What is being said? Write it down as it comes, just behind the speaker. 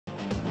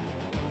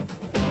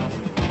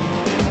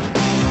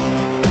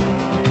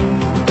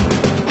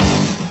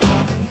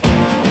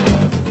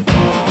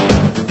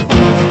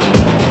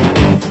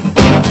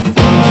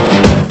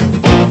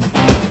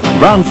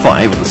Round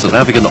 5 of the South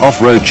African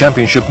Off-Road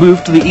Championship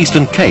moved to the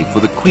Eastern Cape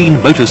for the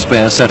Queen Motor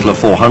Spare Settler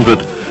 400,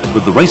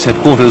 with the race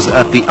headquarters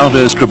at the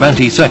Aldo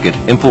Scribante circuit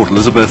in Port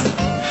Elizabeth.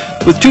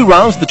 With 2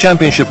 rounds of the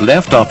championship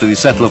left after the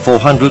Settler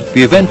 400,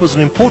 the event was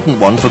an important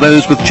one for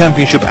those with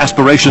championship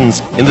aspirations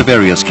in the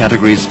various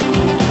categories.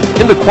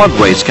 In the quad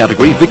race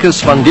category,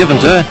 Wikus van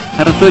Deventer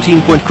had a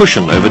 13-point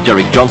cushion over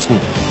Derek Johnson,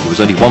 who was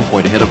only 1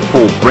 point ahead of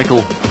Paul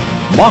Breckel.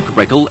 Mark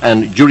Breckel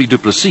and Yuri Du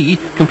Plessis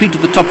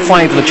completed the top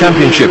 5 in the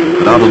championship,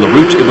 but out on the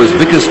route it was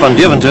Wikus van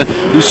Deventer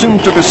who soon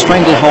took a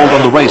stranglehold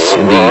on the race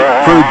in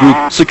the Pro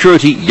Group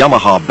Security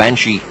Yamaha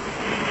Banshee.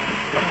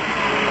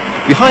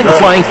 Behind the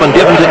flying Van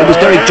Deventer, it was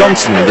Derek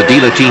Johnson in the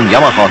dealer team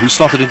Yamaha who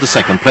slotted into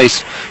 2nd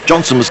place.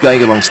 Johnson was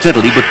going along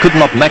steadily but could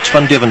not match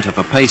Van Deventer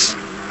for pace.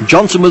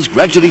 Johnson was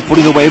gradually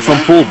pulling away from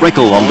Paul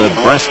Breckel on the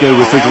Brasco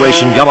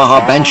Refrigeration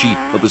Yamaha Banshee,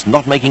 but was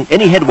not making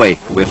any headway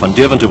where Van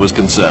Deventer was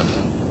concerned.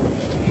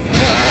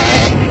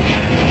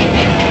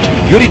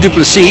 Yuri Du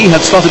Plessis had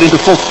slotted into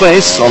 4th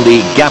place on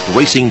the Gap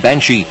Racing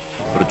Banshee,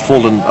 but had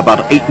fallen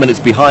about 8 minutes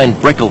behind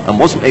Breckel and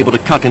wasn't able to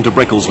cut into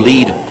Breckel's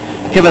lead.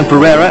 Kevin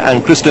Pereira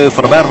and Cristo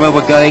Ferberba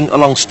were going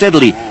along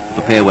steadily.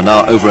 The pair were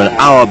now over an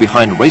hour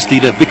behind race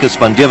leader Wikus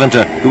van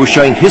Deventer, who was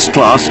showing his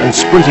class and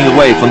sprinting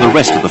away from the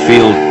rest of the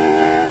field.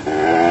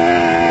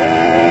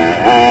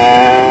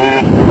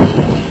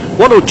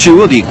 1 or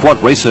 2 of the quad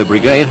racer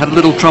brigade had a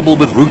little trouble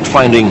with route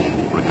finding.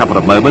 There were a couple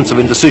of moments of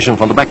indecision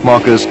from the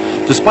backmarkers.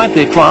 Despite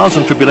their trials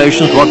and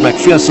tribulations, Rod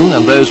McPherson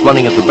and those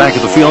running at the back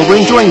of the field were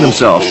enjoying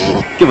themselves.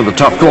 Given the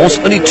tough course,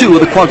 only 2 of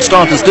the quad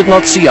starters did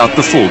not see out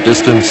the full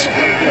distance.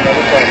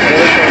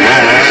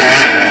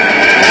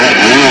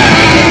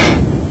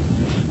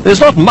 There's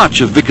not much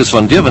of Wikus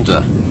van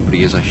Deventer, but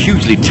he is a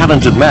hugely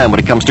talented man when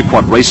it comes to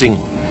quad racing.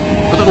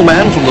 The little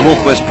man from the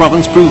Northwest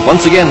Province proved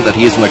once again that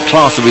he is in a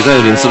class of his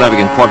own in South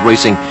African quad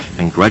racing,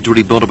 and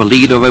gradually built up a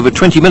lead of over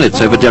 20 minutes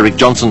over Derek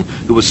Johnson,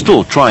 who was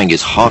still trying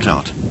his heart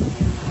out.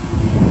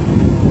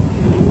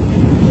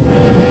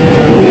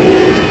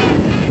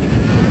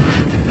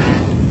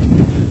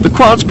 The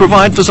quads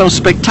provide for some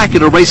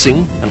spectacular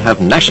racing and have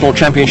national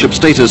championship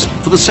status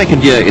for the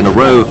 2nd year in a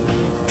row.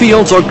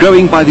 Fields are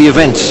growing by the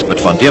event, but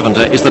Van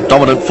Deventer is the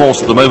dominant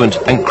force at the moment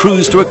and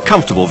cruised to a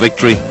comfortable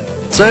victory.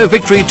 So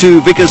victory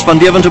to Wikus van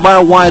Deventer by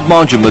a wide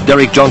margin, with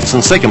Derek Johnson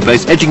 2nd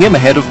place edging him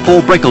ahead of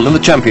Paul Breckel in the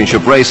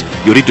championship race.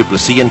 Yuri Du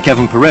Plessis and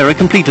Kevin Pereira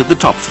completed the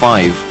top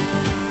 5.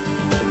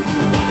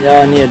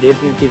 Ja, nee,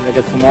 definitief. Ik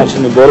heb vandaag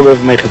in de borrel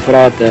over mij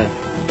gevraagd.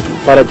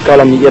 Waar het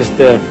kalm die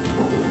eerste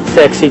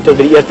sectie tot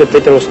de eerste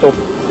petrolstop.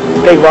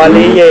 Kijk, waar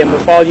lig je en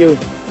bepaal je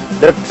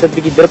druk, zet een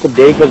beetje druk op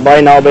de. Ik was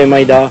bijna bij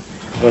mij daar.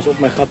 Ik was op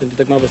mijn gat en toen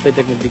ik nou besluit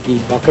dat ik een beetje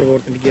wakker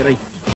word en een beetje rijd.